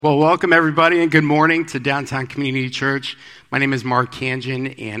Well, welcome everybody and good morning to Downtown Community Church. My name is Mark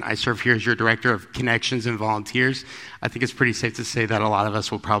Kanjan and I serve here as your Director of Connections and Volunteers. I think it's pretty safe to say that a lot of us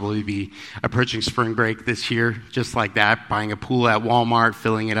will probably be approaching spring break this year, just like that, buying a pool at Walmart,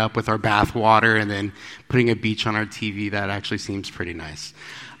 filling it up with our bath water, and then putting a beach on our TV. That actually seems pretty nice.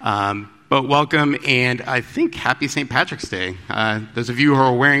 But welcome, and I think happy St. Patrick's Day. Those of you who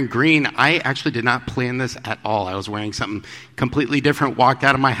are wearing green, I actually did not plan this at all. I was wearing something completely different, walked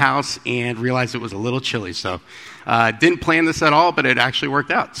out of my house, and realized it was a little chilly. So didn't plan this at all, but it actually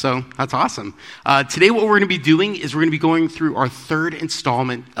worked out. So that's awesome. Today what we're going to be doing is we're going to be going through our third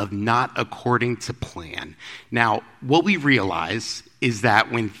installment of Not According to Plan. Now, what we realize is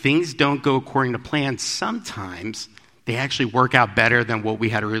that when things don't go according to plan, sometimes they actually work out better than what we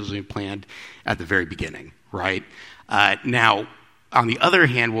had originally planned at the very beginning, right? Now, on the other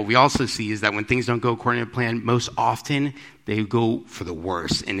hand, what we also see is that when things don't go according to plan, most often they go for the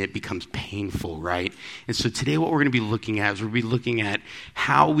worse and it becomes painful, right? And so today what we're going to be looking at is we're going to be looking at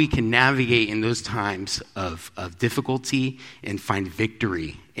how we can navigate in those times of difficulty and find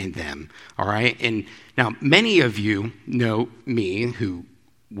victory in them, all right? And now, many of you know me who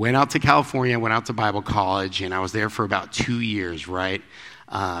went out to California, went out to Bible college, and I was there for about 2 years, right?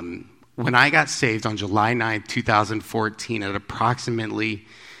 When I got saved on July 9th, 2014, at approximately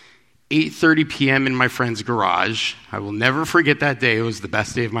 8:30 p.m. in my friend's garage, I will never forget that day. It was the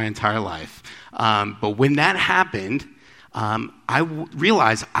best day of my entire life. But when that happened, I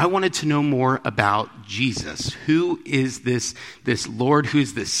realized I wanted to know more about Jesus. Who is this Lord? Who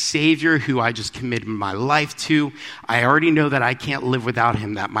is this Savior who I just committed my life to? I already know that I can't live without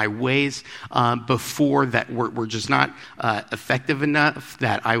him, that my ways before that were just not effective enough,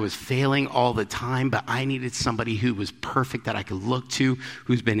 that I was failing all the time, but I needed somebody who was perfect that I could look to,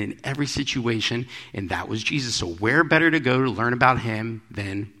 who's been in every situation, and that was Jesus. So where better to go to learn about him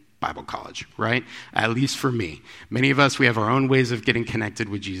than Bible college, right? At least for me. Many of us, we have our own ways of getting connected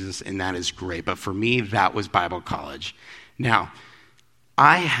with Jesus, and that is great. But for me, that was Bible college. Now,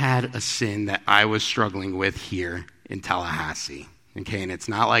 I had a sin that I was struggling with here in Tallahassee. Okay, and it's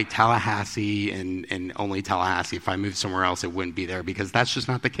not like Tallahassee and only Tallahassee. If I moved somewhere else, it wouldn't be there because that's just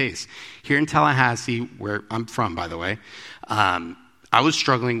not the case. Here in Tallahassee, where I'm from, by the way, I was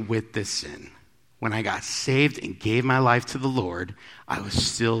struggling with this sin. When I got saved and gave my life to the Lord, I was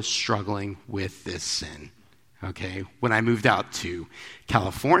still struggling with this sin, okay? When I moved out to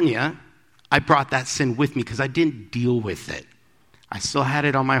California, I brought that sin with me because I didn't deal with it. I still had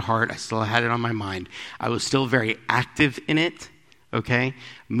it on my heart. I still had it on my mind. I was still very active in it, okay?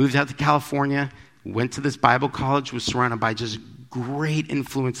 Moved out to California, went to this Bible college, was surrounded by just great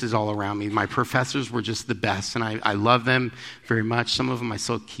influences all around me. My professors were just the best, and I love them very much. Some of them I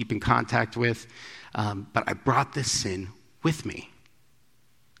still keep in contact with. But I brought this sin with me.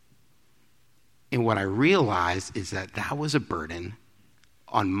 And what I realized is that that was a burden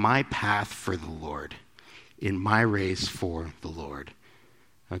on my path for the Lord, in my race for the Lord.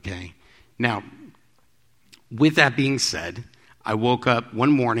 Okay? Now, with that being said, I woke up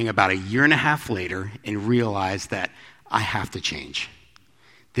one morning about a year and a half later and realized that I have to change.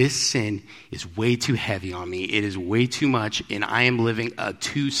 This sin is way too heavy on me. It is way too much, and I am living a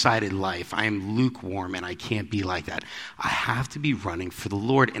two-sided life. I am lukewarm, and I can't be like that. I have to be running for the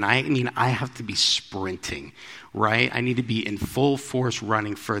Lord, and I have to be sprinting, right? I need to be in full force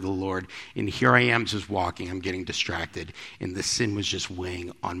running for the Lord, and here I am just walking. I'm getting distracted, and the sin was just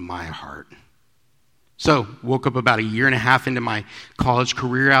weighing on my heart. So, woke up about a year and a half into my college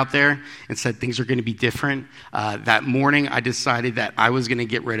career out there and said things are going to be different. That morning, I decided that I was going to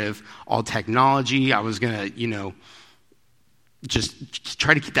get rid of all technology. I was going to, just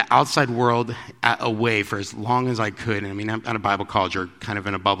try to keep the outside world away for as long as I could. And I mean, I'm at a Bible college, you're kind of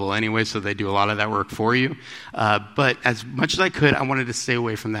in a bubble anyway, so they do a lot of that work for you. But as much as I could, I wanted to stay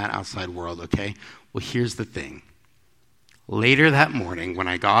away from that outside world, okay? Well, here's the thing. Later that morning, when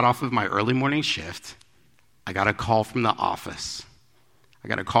I got off of my early morning shift, I got a call from the office. I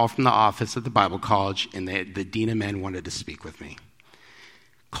got a call from the office at the Bible college, and the dean of men wanted to speak with me.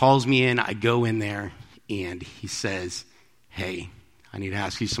 Calls me in, I go in there, and he says, "Hey, I need to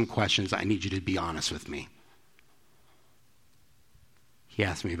ask you some questions. I need you to be honest with me." He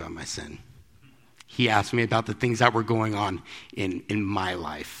asked me about my sin. He asked me about the things that were going on in my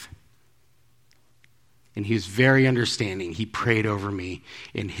life. And he was very understanding. He prayed over me,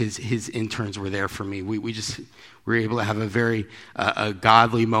 and his interns were there for me. We were able to have a very a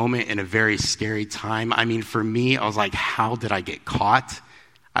godly moment in a very scary time. I mean, for me, I was like, how did I get caught?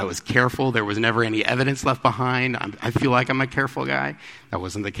 I was careful. There was never any evidence left behind. I feel like I'm a careful guy. That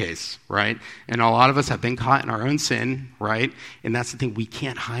wasn't the case, right? And a lot of us have been caught in our own sin, right? And that's the thing. We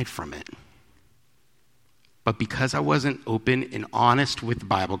can't hide from it. But because I wasn't open and honest with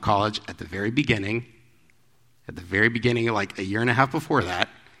Bible college at the very beginning, like a year and a half before that,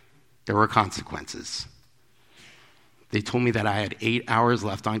 there were consequences. They told me that I had 8 hours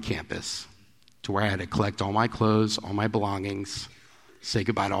left on campus to where I had to collect all my clothes, all my belongings, say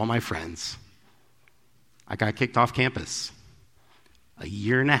goodbye to all my friends. I got kicked off campus. A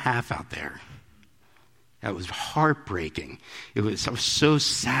year and a half out there. That was heartbreaking. I was so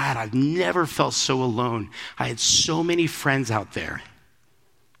sad. I've never felt so alone. I had so many friends out there.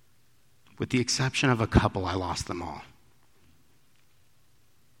 With the exception of a couple, I lost them all.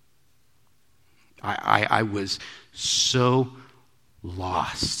 I was so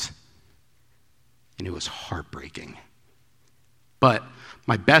lost. And it was heartbreaking. But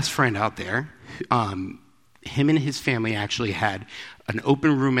my best friend out there, him and his family actually had an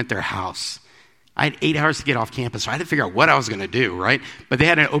open room at their house. I had 8 hours to get off campus, so I had to figure out what I was going to do, right? But they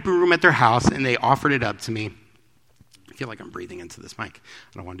had an open room at their house, and they offered it up to me. I feel like I'm breathing into this mic.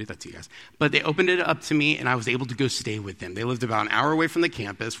 I don't want to do that to you guys. But they opened it up to me, and I was able to go stay with them. They lived about an hour away from the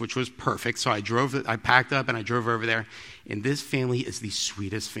campus, which was perfect. So I packed up, and I drove over there. And this family is the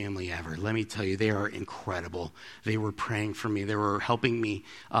sweetest family ever. Let me tell you, they are incredible. They were praying for me. They were helping me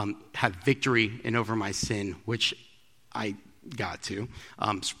have victory in over my sin, which I got to.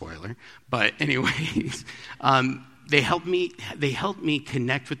 Spoiler. But anyways, they helped me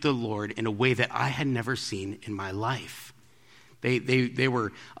connect with the Lord in a way that I had never seen in my life. They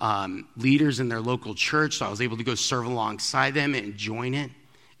were leaders in their local church, so I was able to go serve alongside them and join it.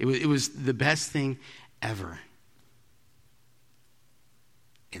 It was the best thing ever.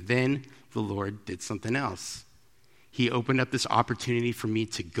 And then the Lord did something else. He opened up this opportunity for me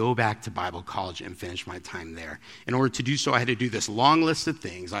to go back to Bible college and finish my time there. In order to do so, I had to do this long list of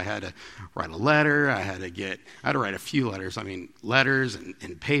things. I had to write a letter. I had to write a few letters. Letters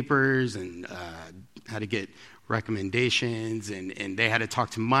and papers, and had to get recommendations, and they had to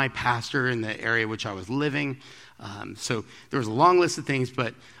talk to my pastor in the area which I was living. So there was a long list of things,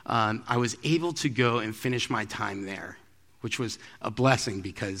 but I was able to go and finish my time there, which was a blessing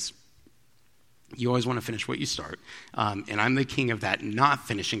because you always want to finish what you start. And I'm the king of that, not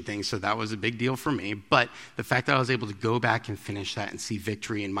finishing things, so that was a big deal for me. But the fact that I was able to go back and finish that and see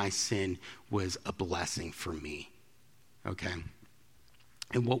victory in my sin was a blessing for me. Okay?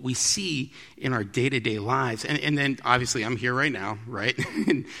 And what we see in our day-to-day lives, and then obviously I'm here right now, right?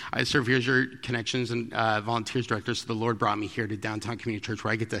 And I serve here as your Connections and Volunteers Director, so the Lord brought me here to Downtown Community Church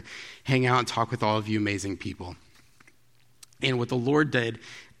where I get to hang out and talk with all of you amazing people. And what the Lord did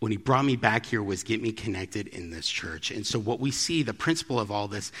when he brought me back here was get me connected in this church. And so what we see, the principle of all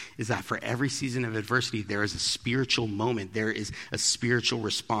this, is that for every season of adversity, there is a spiritual moment. There is a spiritual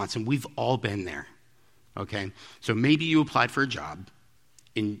response, and we've all been there, okay? So maybe you applied for a job,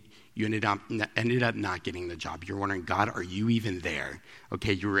 and you ended up not getting the job. You're wondering, God, are you even there?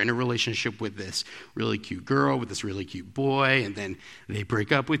 Okay, you were in a relationship with this really cute girl, with this really cute boy, and then they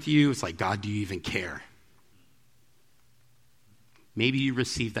break up with you. It's like, God, do you even care? Maybe you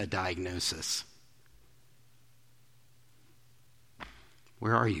received that diagnosis.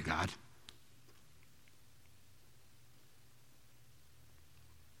 Where are you, God?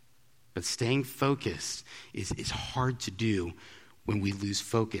 But staying focused is hard to do when we lose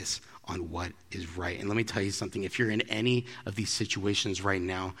focus on what is right. And let me tell you something. If you're in any of these situations right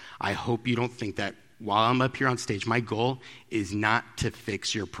now, I hope you don't think that while I'm up here on stage, my goal is not to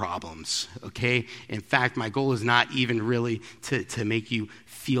fix your problems, okay? In fact, my goal is not even really to make you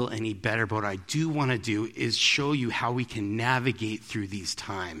feel any better. But what I do want to do is show you how we can navigate through these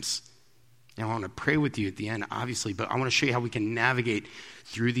times. And I want to pray with you at the end, obviously, but I want to show you how we can navigate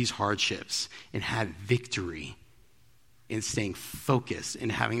through these hardships and have victory in staying focused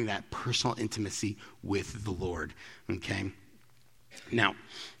and having that personal intimacy with the Lord, okay? Now,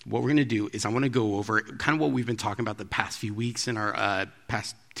 what we're going to do is I want to go over kind of what we've been talking about the past few weeks in our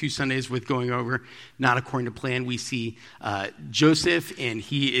past 2 Sundays with going over Not According to Plan. We see Joseph, and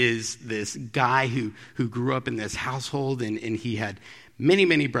he is this guy who grew up in this household, and he had many,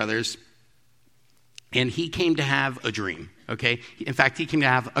 many brothers, and he came to have a dream, okay? In fact, he came to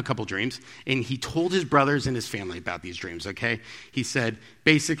have a couple dreams, and he told his brothers and his family about these dreams, okay? He said,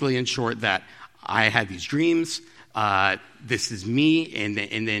 basically, in short, that I had these dreams. this is me, and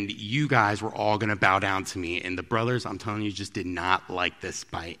then you guys were all going to bow down to me. And the brothers, I'm telling you, just did not like this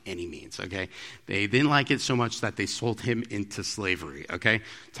by any means, okay? They didn't like it so much that they sold him into slavery, okay?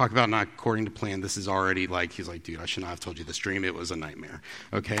 Talk about not according to plan. This is already like, he's like, dude, I should not have told you this dream. It was a nightmare,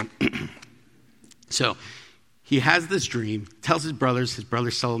 okay? So he has this dream, tells his brothers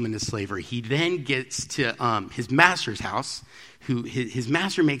sell him into slavery. He then gets to his master's house, who his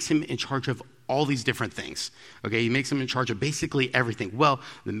master makes him in charge of all these different things. Okay, he makes him in charge of basically everything. Well,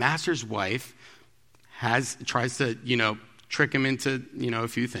 the master's wife tries to, trick him into, a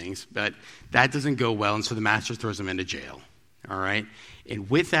few things, but that doesn't go well, and so the master throws him into jail. All right? And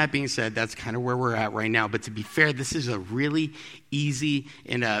with that being said, that's kind of where we're at right now. But to be fair, this is a really easy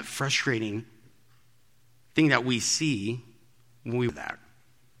and frustrating thing that we see when we do that,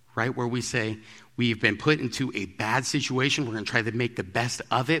 right? Where we say, we've been put into a bad situation. We're going to try to make the best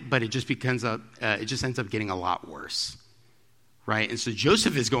of it, but it just ends up getting a lot worse, right? And so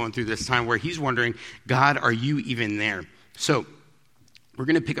Joseph is going through this time where he's wondering, God, are you even there? So we're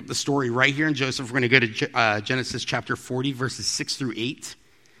going to pick up the story right here in Joseph. We're going to go to Genesis chapter 40, verses 6 through 8.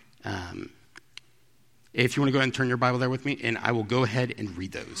 If you want to go ahead and turn your Bible there with me, and I will go ahead and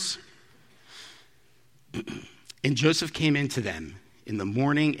read those. And Joseph came in to them in the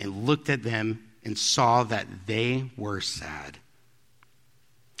morning and looked at them and saw that they were sad.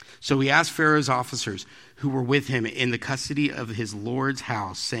 So he asked Pharaoh's officers who were with him in the custody of his Lord's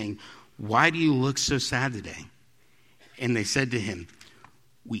house, saying, why do you look so sad today? And they said to him,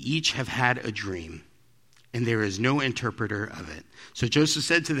 we each have had a dream, and there is no interpreter of it. So Joseph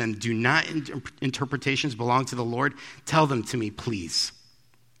said to them, do not interpretations belong to the Lord? Tell them to me, please.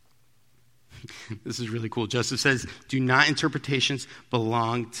 This is really cool. Joseph says, do not interpretations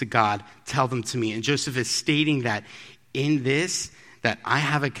belong to God? Tell them to me. And Joseph is stating that in this, that I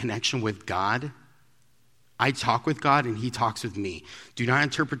have a connection with God. I talk with God and he talks with me. Do not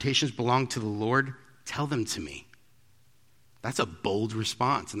interpretations belong to the Lord? Tell them to me. That's a bold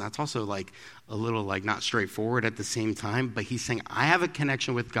response. And that's also like a little like not straightforward at the same time. But he's saying, I have a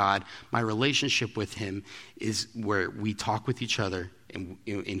connection with God. My relationship with him is where we talk with each other and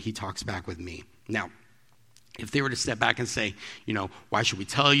he talks back with me. Now, if they were to step back and say, why should we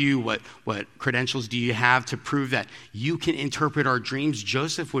tell you? What credentials do you have to prove that you can interpret our dreams?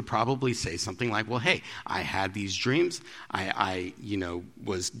 Joseph would probably say something like, well, hey, I had these dreams. I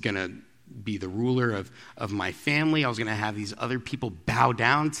was going to be the ruler of my family. I was going to have these other people bow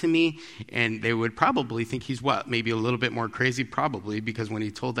down to me. And they would probably think he's maybe a little bit more crazy, probably, because when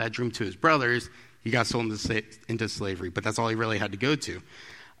he told that dream to his brothers, he got sold into slavery. But that's all he really had to go to.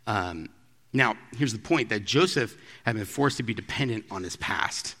 Now, here's the point, that Joseph had been forced to be dependent on his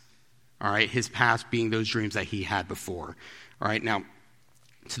past. All right, his past being those dreams that he had before. All right, now,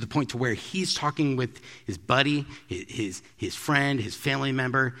 to the point to where he's talking with his buddy, his friend, his family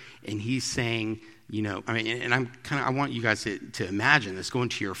member, and he's saying, I want you guys to imagine this, going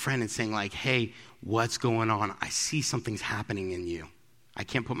to your friend and saying like, hey, what's going on? I see something's happening in you. I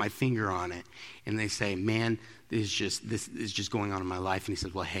can't put my finger on it. And they say, man, this is just going on in my life. And he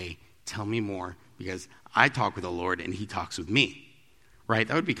says, well, hey, tell me more, because I talk with the Lord and he talks with me, right?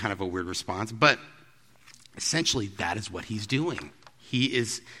 That would be kind of a weird response, but essentially that is what he's doing. He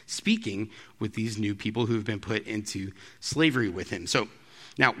is speaking with these new people who have been put into slavery with him. So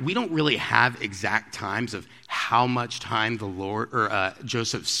now we don't really have exact times of how much time the Lord or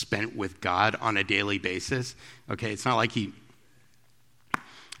Joseph spent with God on a daily basis. Okay, it's not like he,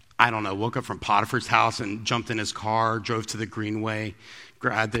 woke up from Potiphar's house and jumped in his car, drove to the Greenway,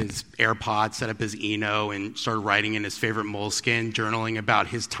 grabbed his AirPods, set up his Eno, and started writing in his favorite moleskin, journaling about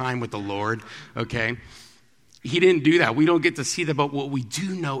his time with the Lord, okay? He didn't do that. We don't get to see that, but what we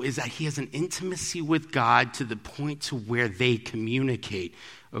do know is that he has an intimacy with God to the point to where they communicate,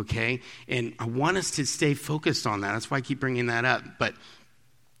 okay? And I want us to stay focused on that. That's why I keep bringing that up. But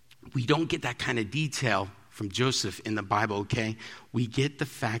we don't get that kind of detail from Joseph in the Bible, okay? We get the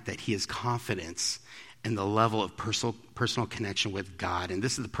fact that he has confidence and the level of personal connection with God. And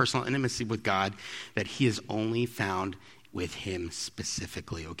this is the personal intimacy with God that he has only found with him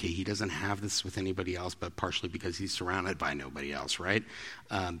specifically, okay? He doesn't have this with anybody else, but partially because he's surrounded by nobody else, right?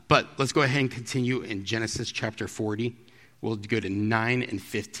 But let's go ahead and continue in Genesis chapter 40. We'll go to 9 and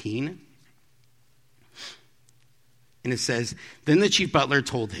 15. And it says, then the chief butler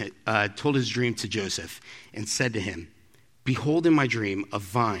told his dream to Joseph and said to him, behold, in my dream, a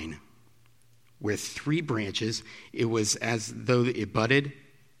vine with 3 branches. It was as though it budded,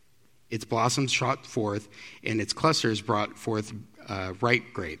 its blossoms shot forth, and its clusters brought forth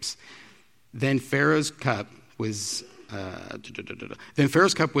ripe grapes. Then Pharaoh's cup was Then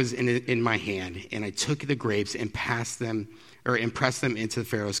Pharaoh's cup was in my hand, and I took the grapes and pressed them into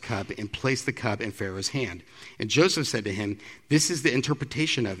Pharaoh's cup and placed the cup in Pharaoh's hand. And Joseph said to him, "This is the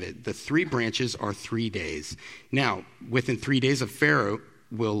interpretation of it. The 3 branches are 3 days. Now, within 3 days of Pharaoh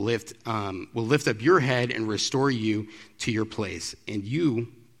will lift up your head and restore you to your place, and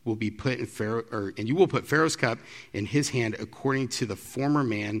you will put Pharaoh's cup in his hand according to the former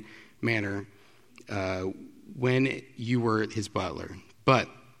manner when you were his butler. But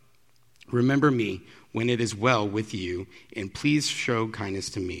remember me when it is well with you, and please show kindness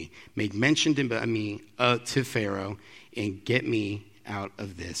to me. Make mention to me to Pharaoh, and get me out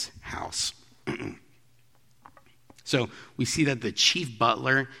of this house." So we see that the chief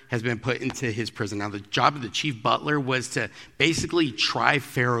butler has been put into his prison. Now, the job of the chief butler was to basically try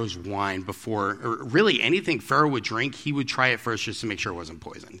Pharaoh's wine before, or really anything Pharaoh would drink, he would try it first just to make sure it wasn't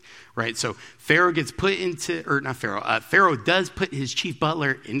poisoned, right? So Pharaoh does put his chief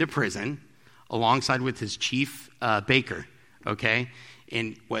butler into prison alongside with his chief baker, okay?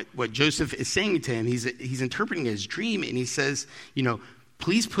 And what Joseph is saying to him, he's interpreting his dream, and he says,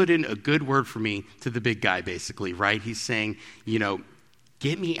 please put in a good word for me to the big guy, basically, right? He's saying,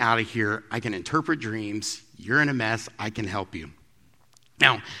 get me out of here. I can interpret dreams. You're in a mess. I can help you.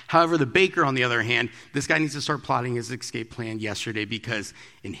 Now, however, the baker, on the other hand, this guy needs to start plotting his escape plan yesterday, because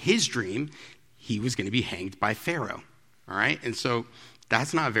in his dream, he was going to be hanged by Pharaoh, all right? And so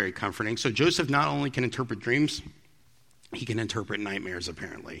that's not very comforting. So Joseph not only can interpret dreams, he can interpret nightmares,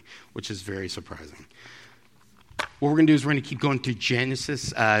 apparently, which is very surprising. What we're going to do is we're going to keep going through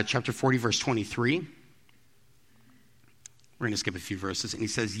Genesis chapter 40, verse 23. We're going to skip a few verses. And he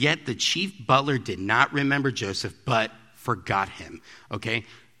says, "Yet the chief butler did not remember Joseph, but forgot him." Okay?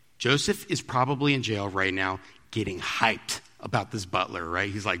 Joseph is probably in jail right now getting hyped about this butler,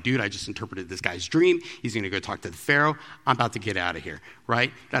 right? He's like, dude, I just interpreted this guy's dream. He's going to go talk to the Pharaoh. I'm about to get out of here,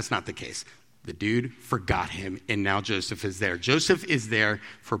 right? That's not the case. The dude forgot him, and now Joseph is there. Joseph is there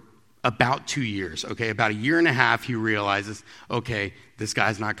for about 2 years, okay? About 1.5 years, he realizes, okay, this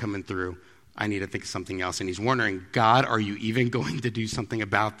guy's not coming through. I need to think of something else. And he's wondering, God, are you even going to do something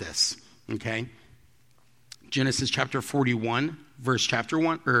about this? Okay? Genesis chapter 41, verse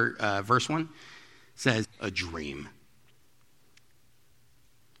 1 says, a dream.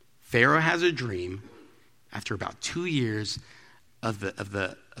 Pharaoh has a dream after about 2 years of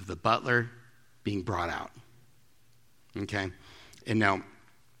the butler being brought out. Okay? And now,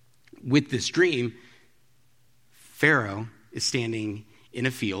 with this dream, Pharaoh is standing in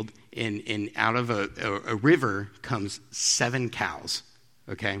a field, and out of a river comes 7 cows,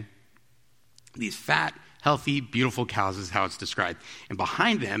 okay? These fat, healthy, beautiful cows is how it's described. And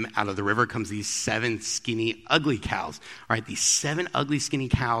behind them, out of the river, comes these 7 skinny, ugly cows. All right, these 7 ugly, skinny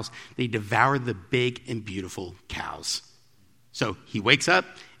cows, they devour the big and beautiful cows. So he wakes up,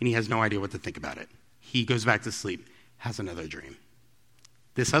 and he has no idea what to think about it. He goes back to sleep, has another dream.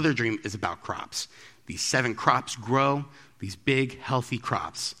 This other dream is about crops. These 7 crops grow, these big, healthy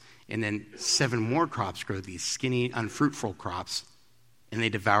crops. And then 7 more crops grow, these skinny, unfruitful crops, and they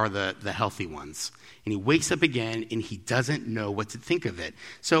devour the healthy ones. And he wakes up again, and he doesn't know what to think of it.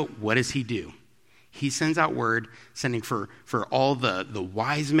 So what does he do? He sends out word, sending for all the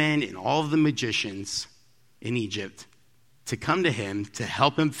wise men and all of the magicians in Egypt to come to him to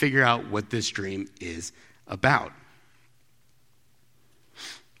help him figure out what this dream is about.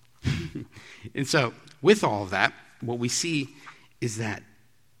 And so, with all of that, what we see is that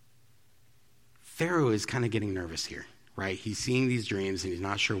Pharaoh is kind of getting nervous here, right? He's seeing these dreams, and he's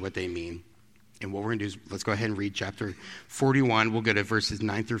not sure what they mean. And what we're going to do is, let's go ahead and read chapter 41. We'll go to verses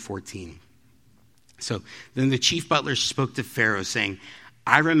 9 through 14. So, then the chief butler spoke to Pharaoh, saying,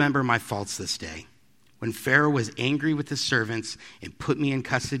 "I remember my faults this day, when Pharaoh was angry with his servants and put me in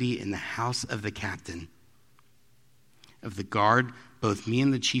custody in the house of the captain of the guard. Both me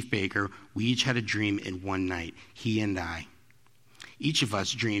and the chief baker, we each had a dream in one night, he and I. Each of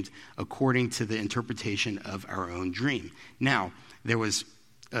us dreamed according to the interpretation of our own dream. Now, there was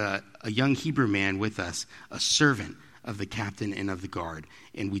a young Hebrew man with us, a servant of the captain and of the guard.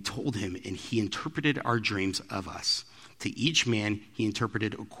 And we told him, and he interpreted our dreams of us. To each man, he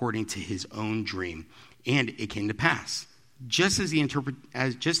interpreted according to his own dream. And it came to pass, just as he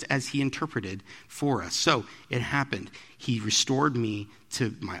interpreted for us. So it happened. He restored me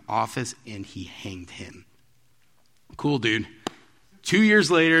to my office, and he hanged him." Cool, dude. 2 years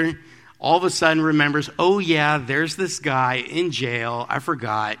later, all of a sudden remembers, oh yeah, there's this guy in jail. I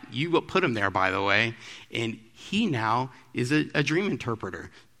forgot. You put him there, by the way. And he now is a dream interpreter.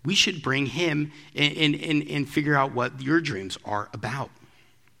 We should bring him and figure out what your dreams are about.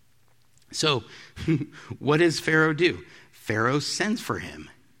 So what does Pharaoh do? Pharaoh sends for him.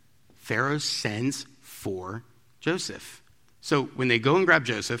 Pharaoh sends for Joseph. So when they go and grab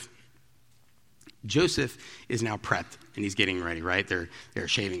Joseph, Joseph is now prepped and he's getting ready, right? They're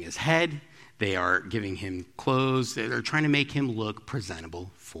shaving his head. They are giving him clothes. They're trying to make him look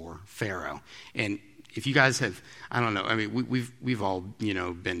presentable for Pharaoh. And if you guys have, I don't know, I mean, we've all,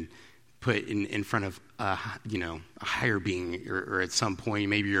 been put in front of, a higher being, or at some point,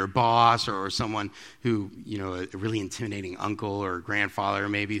 maybe you're a boss or someone who, a really intimidating uncle or grandfather,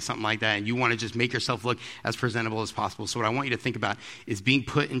 maybe something like that, and you want to just make yourself look as presentable as possible. So what I want you to think about is being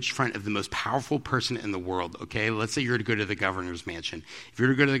put in front of the most powerful person in the world, okay? Let's say you're to go to the governor's mansion. If you're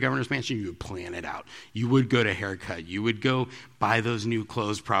to go to the governor's mansion, you would plan it out. You would go to haircut. You would go buy those new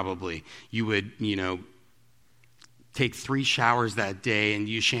clothes probably. You would, take 3 showers that day and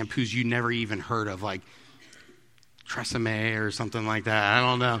use shampoos you never even heard of, like Tresemme or something like that. I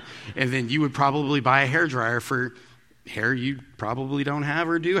don't know. And then you would probably buy a hairdryer for hair you probably don't have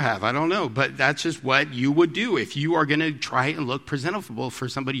or do have. I don't know. But that's just what you would do. If you are going to try and look presentable for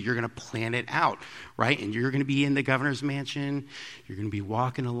somebody, you're going to plan it out, right? And you're going to be in the governor's mansion. You're going to be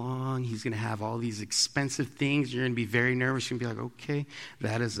walking along. He's going to have all these expensive things. You're going to be very nervous. You're going to be like, okay,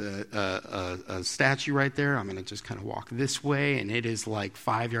 that is a statue right there. I'm going to just kind of walk this way, and it is like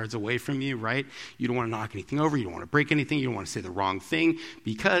 5 yards away from you, right? You don't want to knock anything over. You don't want to break anything. You don't want to say the wrong thing,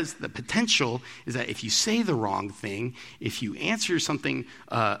 because the potential is that if you say the wrong thing, if you answer something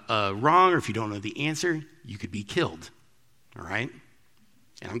wrong, or if you don't know the answer, you could be killed, all right?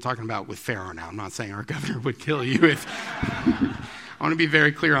 And I'm talking about with Pharaoh now. I'm not saying our governor would kill you. If I want to be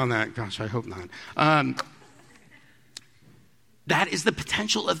very clear on that. Gosh, I hope not. That is the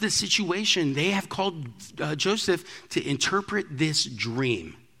potential of this situation. They have called Joseph to interpret this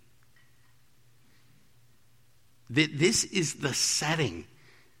dream. This is the setting.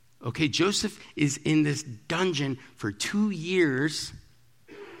 Okay, Joseph is in this dungeon for 2 years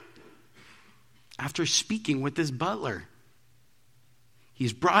after speaking with this butler.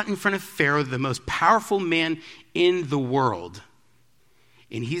 He's brought in front of Pharaoh, the most powerful man in the world.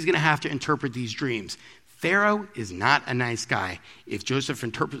 And he's going to have to interpret these dreams. Pharaoh is not a nice guy. If Joseph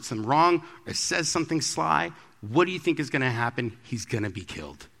interprets them wrong or says something sly, what do you think is going to happen? He's going to be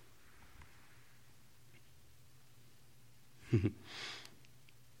killed.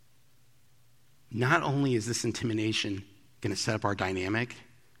 Not only is this intimidation going to set up our dynamic,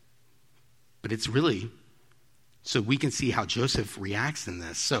 but it's really so we can see how Joseph reacts in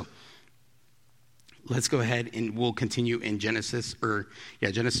this. So let's go ahead and we'll continue in Genesis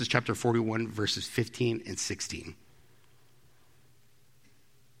chapter 41, verses 15 and 16.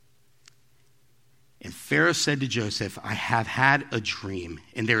 And Pharaoh said to Joseph, I have had a dream,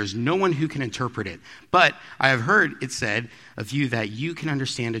 and there is no one who can interpret it. But I have heard it said of you that you can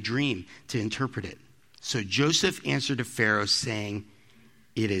understand a dream to interpret it. So Joseph answered to Pharaoh, saying,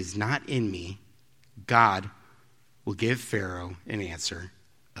 it is not in me. God will give Pharaoh an answer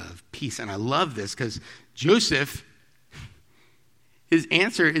of peace. And I love this because Joseph, his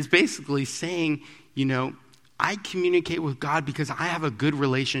answer is basically saying, I communicate with God because I have a good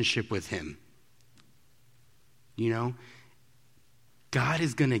relationship with him. God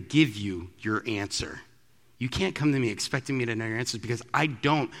is going to give you your answer. You can't come to me expecting me to know your answers because I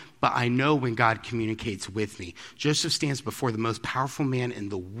don't, but I know when God communicates with me. Joseph stands before the most powerful man in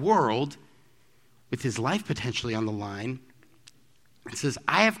the world with his life potentially on the line and says,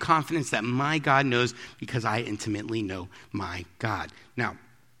 I have confidence that my God knows because I intimately know my God. Now,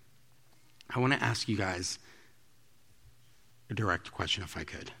 I want to ask you guys a direct question if I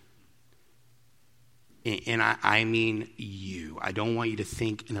could. And I mean you. I don't want you to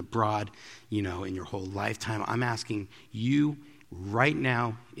think in a broad, in your whole lifetime. I'm asking you right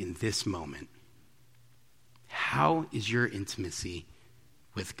now in this moment, how is your intimacy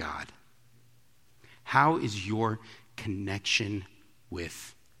with God? How is your connection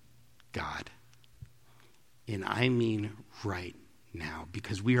with God? And I mean right now,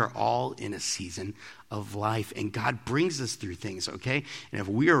 because we are all in a season of life and God brings us through things, okay? And if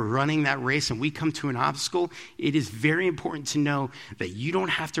we are running that race and we come to an obstacle, it is very important to know that you don't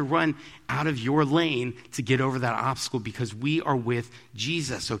have to run out of your lane to get over that obstacle because we are with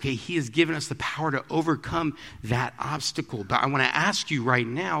Jesus, okay? He has given us the power to overcome that obstacle. But I want to ask you right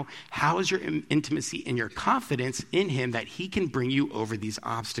now, how is your intimacy and your confidence in him that he can bring you over these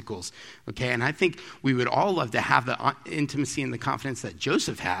obstacles, okay? And I think we would all love to have the intimacy and the confidence that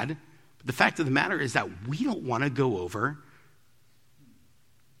Joseph had. But the fact of the matter is that we don't want to go over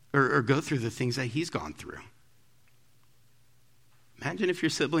or go through the things that he's gone through. Imagine if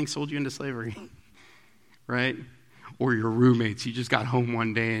your sibling sold you into slavery, right? or your roommates. You just got home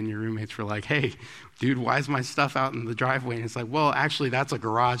one day and your roommates were like, hey, dude, why is my stuff out in the driveway? And it's like, well, actually, that's a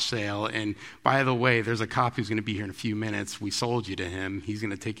garage sale. And by the way, there's a cop who's going to be here in a few minutes. We sold you to him. He's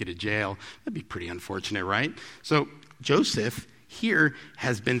going to take you to jail. That'd be pretty unfortunate, right? So Joseph here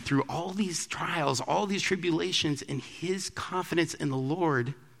has been through all these trials, all these tribulations, and his confidence in the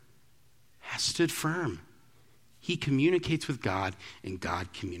Lord has stood firm. He communicates with God, and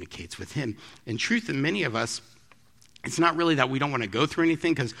God communicates with him. In truth, in many of us, it's not really that we don't want to go through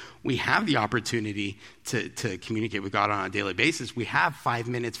anything, because we have the opportunity to communicate with God on a daily basis. We have 5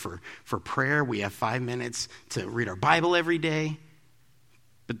 minutes for prayer. We have 5 minutes to read our Bible every day.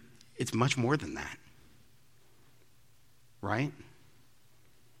 But it's much more than that. Right?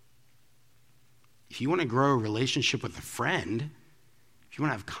 If you want to grow a relationship with a friend, if you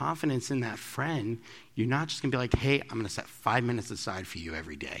want to have confidence in that friend, you're not just going to be like, hey, I'm going to set 5 minutes aside for you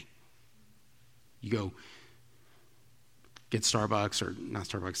every day. You go get Starbucks, or not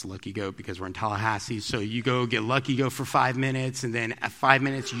Starbucks, Lucky Goat, because we're in Tallahassee. So you go get Lucky Goat for 5 minutes, and then at 5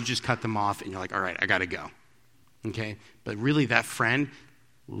 minutes, you just cut them off, and you're like, all right, I got to go. Okay? But really, that friend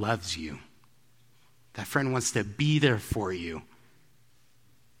loves you. That friend wants to be there for you.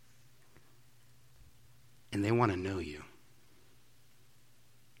 And they want to know you.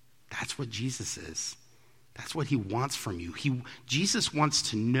 That's what Jesus is. That's what he wants from you. Jesus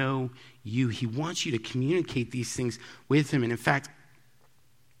wants to know you. He wants you to communicate these things with him. And in fact,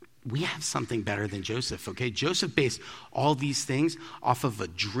 we have something better than Joseph, okay? Joseph based all these things off of a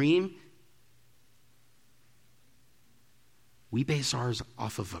dream. We base ours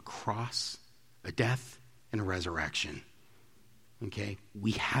off of a cross, a death, and a resurrection. Okay?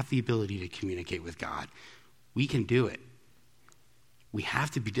 We have the ability to communicate with God. We can do it. We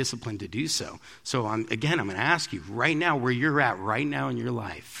have to be disciplined to do so. So I'm going to ask you right now, where you're at right now in your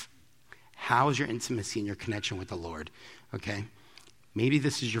life, how is your intimacy and your connection with the Lord? Okay? Maybe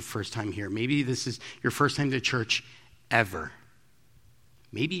this is your first time here. Maybe this is your first time to church ever.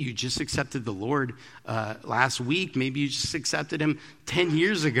 Maybe you just accepted the Lord last week. Maybe you just accepted him 10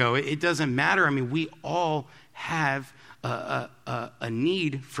 years ago. It doesn't matter. I mean, we all have a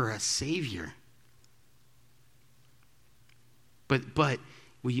need for a Savior. But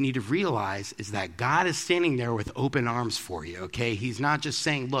what you need to realize is that God is standing there with open arms for you, okay? He's not just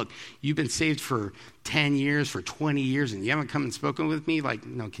saying, look, you've been saved for 10 years, for 20 years, and you haven't come and spoken with me. Like,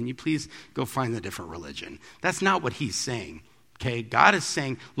 no, can you please go find a different religion? That's not what he's saying. Okay, God is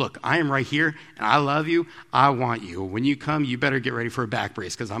saying, look, I am right here, and I love you. I want you. When you come, you better get ready for a back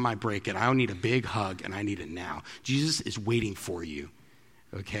brace, because I might break it. I don't need a big hug, and I need it now. Jesus is waiting for you,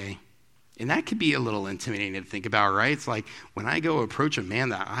 okay? And that could be a little intimidating to think about, right? It's like when I go approach a man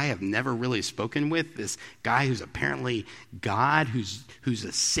that I have never really spoken with, this guy who's apparently God, who's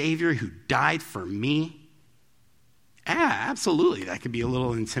a Savior, who died for me. Absolutely, that could be a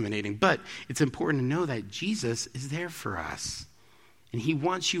little intimidating. But it's important to know that Jesus is there for us. And he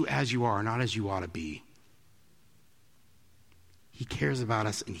wants you as you are, not as you ought to be. He cares about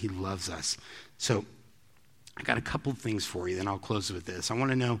us and he loves us. So I got a couple things for you, then I'll close with this. I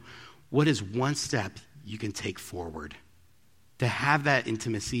want to know, what is one step you can take forward to have that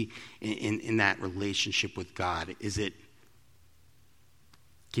intimacy in that relationship with God? Is it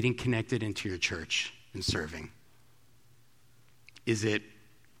getting connected into your church and serving? Is it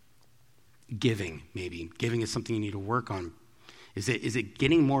giving, maybe? Giving is something you need to work on. Is it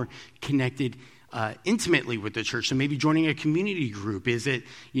getting more connected intimately with the church? So maybe joining a community group. Is it,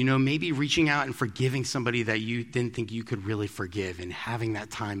 maybe reaching out and forgiving somebody that you didn't think you could really forgive and having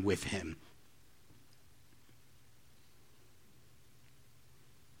that time with him?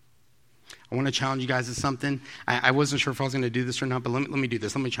 I want to challenge you guys with something. I wasn't sure if I was going to do this or not, but let me do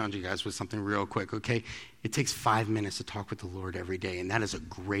this. Let me challenge you guys with something real quick, okay? It takes 5 minutes to talk with the Lord every day, and that is a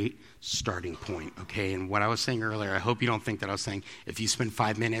great starting point, okay? And what I was saying earlier, I hope you don't think that I was saying if you spend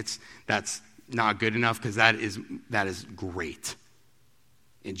 5 minutes, that's not good enough, because that is great.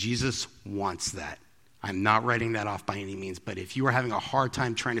 And Jesus wants that. I'm not writing that off by any means, but if you are having a hard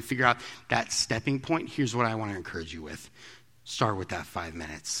time trying to figure out that stepping point, here's what I want to encourage you with. Start with that 5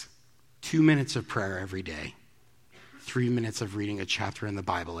 minutes. 2 minutes of prayer every day. 3 minutes of reading a chapter in the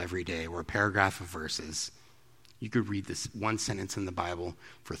Bible every day, or a paragraph of verses. You could read this one sentence in the Bible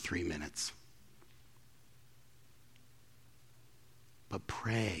for 3 minutes. But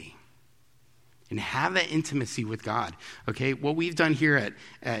pray and have that intimacy with God, okay? What we've done here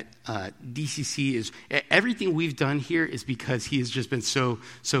at DCC is, everything we've done here is because he has just been so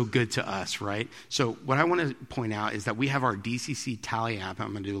good to us, right? So what I want to point out is that we have our DCC Tally app.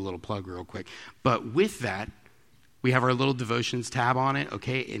 I'm going to do a little plug real quick. But with that, We have our little devotions tab on it,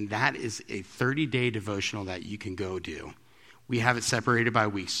 okay? And that is a 30-day devotional that you can go do. We have it separated by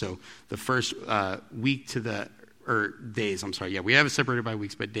weeks. So the first week to the, or days, I'm sorry. Yeah, we have it separated by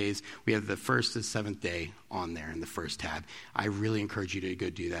weeks, but days. We have the 1st to 7th day on there in the first tab. I really encourage you to go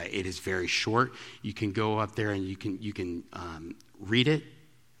do that. It is very short. You can go up there and you can read it.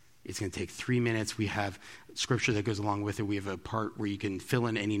 It's going to take 3 minutes. We have scripture that goes along with it. We have a part where you can fill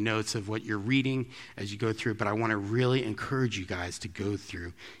in any notes of what you're reading as you go through. But I want to really encourage you guys to go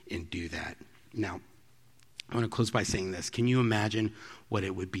through and do that. Now, I want to close by saying this. Can you imagine what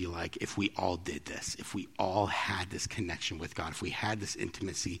it would be like if we all did this, if we all had this connection with God, if we had this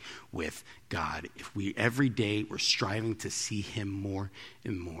intimacy with God, if we every day were striving to see him more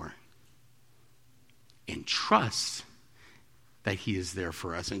and more and trust that he is there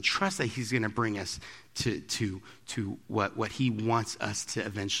for us and trust that he's going to bring us to what he wants us to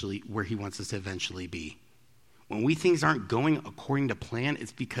eventually, where he wants us to eventually be. When things aren't going according to plan,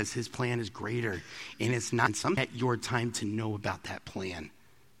 it's because his plan is greater. And it's not at your time to know about that plan.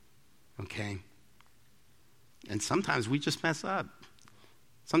 Okay? And sometimes we just mess up.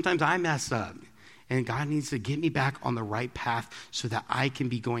 Sometimes I mess up. And God needs to get me back on the right path so that I can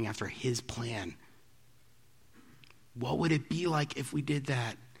be going after his plan. What would it be like if we did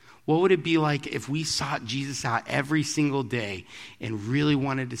that? What would it be like if we sought Jesus out every single day and really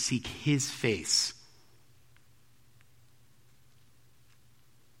wanted to seek his face?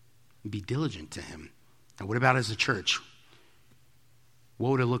 Be diligent to him. Now, what about as a church?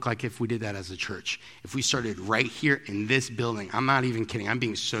 What would it look like if we did that as a church? If we started right here in this building, I'm not even kidding, I'm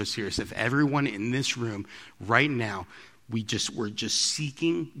being so serious. If everyone in this room right now, we're just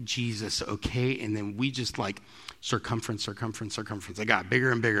seeking Jesus, okay? And then we just like circumference. I got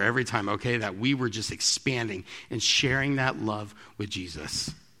bigger and bigger every time, okay? That we were just expanding and sharing that love with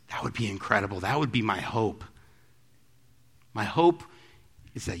Jesus. That would be incredible. That would be my hope. My hope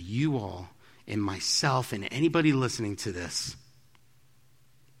is that you all and myself and anybody listening to this,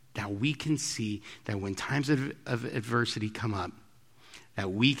 that we can see that when times of adversity come up,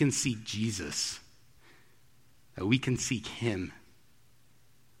 that we can seek Jesus, that we can seek him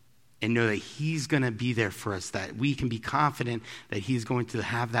and know that he's going to be there for us, that we can be confident that he's going to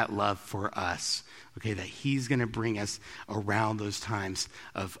have that love for us, okay, that he's going to bring us around those times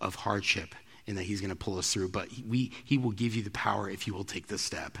of hardship. And that he's going to pull us through. But he will give you the power if you will take this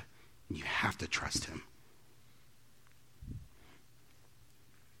step. And you have to trust him.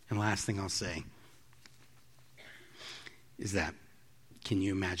 And last thing I'll say is that, can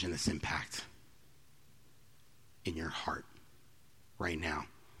you imagine this impact in your heart right now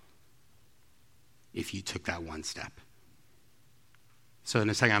if you took that one step? So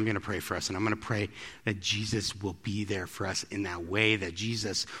in a second, I'm going to pray for us, and I'm going to pray that Jesus will be there for us in that way, that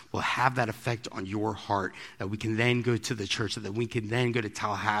Jesus will have that effect on your heart, that we can then go to the church, that we can then go to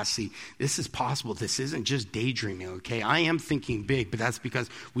Tallahassee. This is possible. This isn't just daydreaming, okay? I am thinking big, but that's because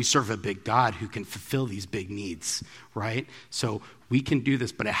we serve a big God who can fulfill these big needs, right? So we can do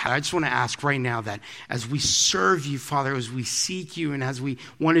this, but I just want to ask right now that as we serve you, Father, as we seek you, and as we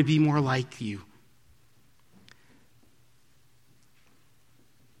want to be more like you,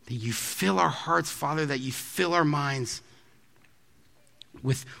 that you fill our hearts, Father, that you fill our minds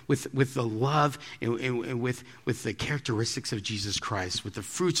with the love and with the characteristics of Jesus Christ, with the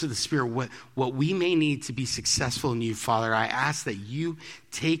fruits of the Spirit, what we may need to be successful in you, Father. I ask that you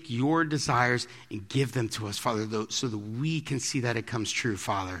take your desires and give them to us, Father, so that we can see that it comes true,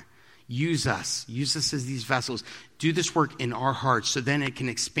 Father. Use us as these vessels. Do this work in our hearts so then it can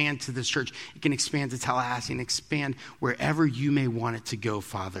expand to this church. It can expand to Tallahassee and expand wherever you may want it to go,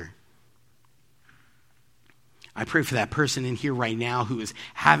 Father. I pray for that person in here right now who is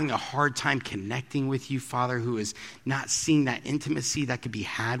having a hard time connecting with you, Father, who is not seeing that intimacy that could be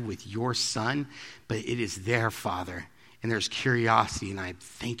had with your Son, but it is there, Father. And there's curiosity, and I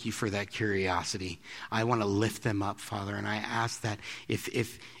thank you for that curiosity. I want to lift them up, Father, and I ask that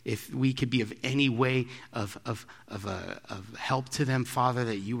if we could be of any way of help to them, Father,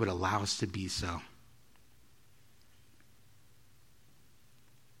 that you would allow us to be so.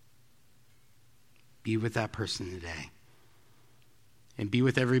 Be with that person today. And be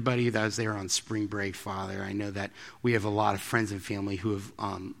with everybody that was there on spring break, Father. I know that we have a lot of friends and family who have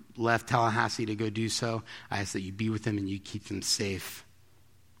left Tallahassee to go do so. I ask that you be with them and you keep them safe.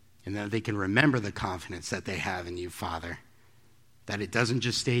 And that they can remember the confidence that they have in you, Father. That it doesn't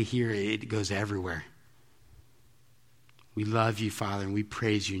just stay here, it goes everywhere. We love you, Father, and we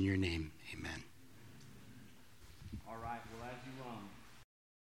praise you in your name. Amen. All right, well, as you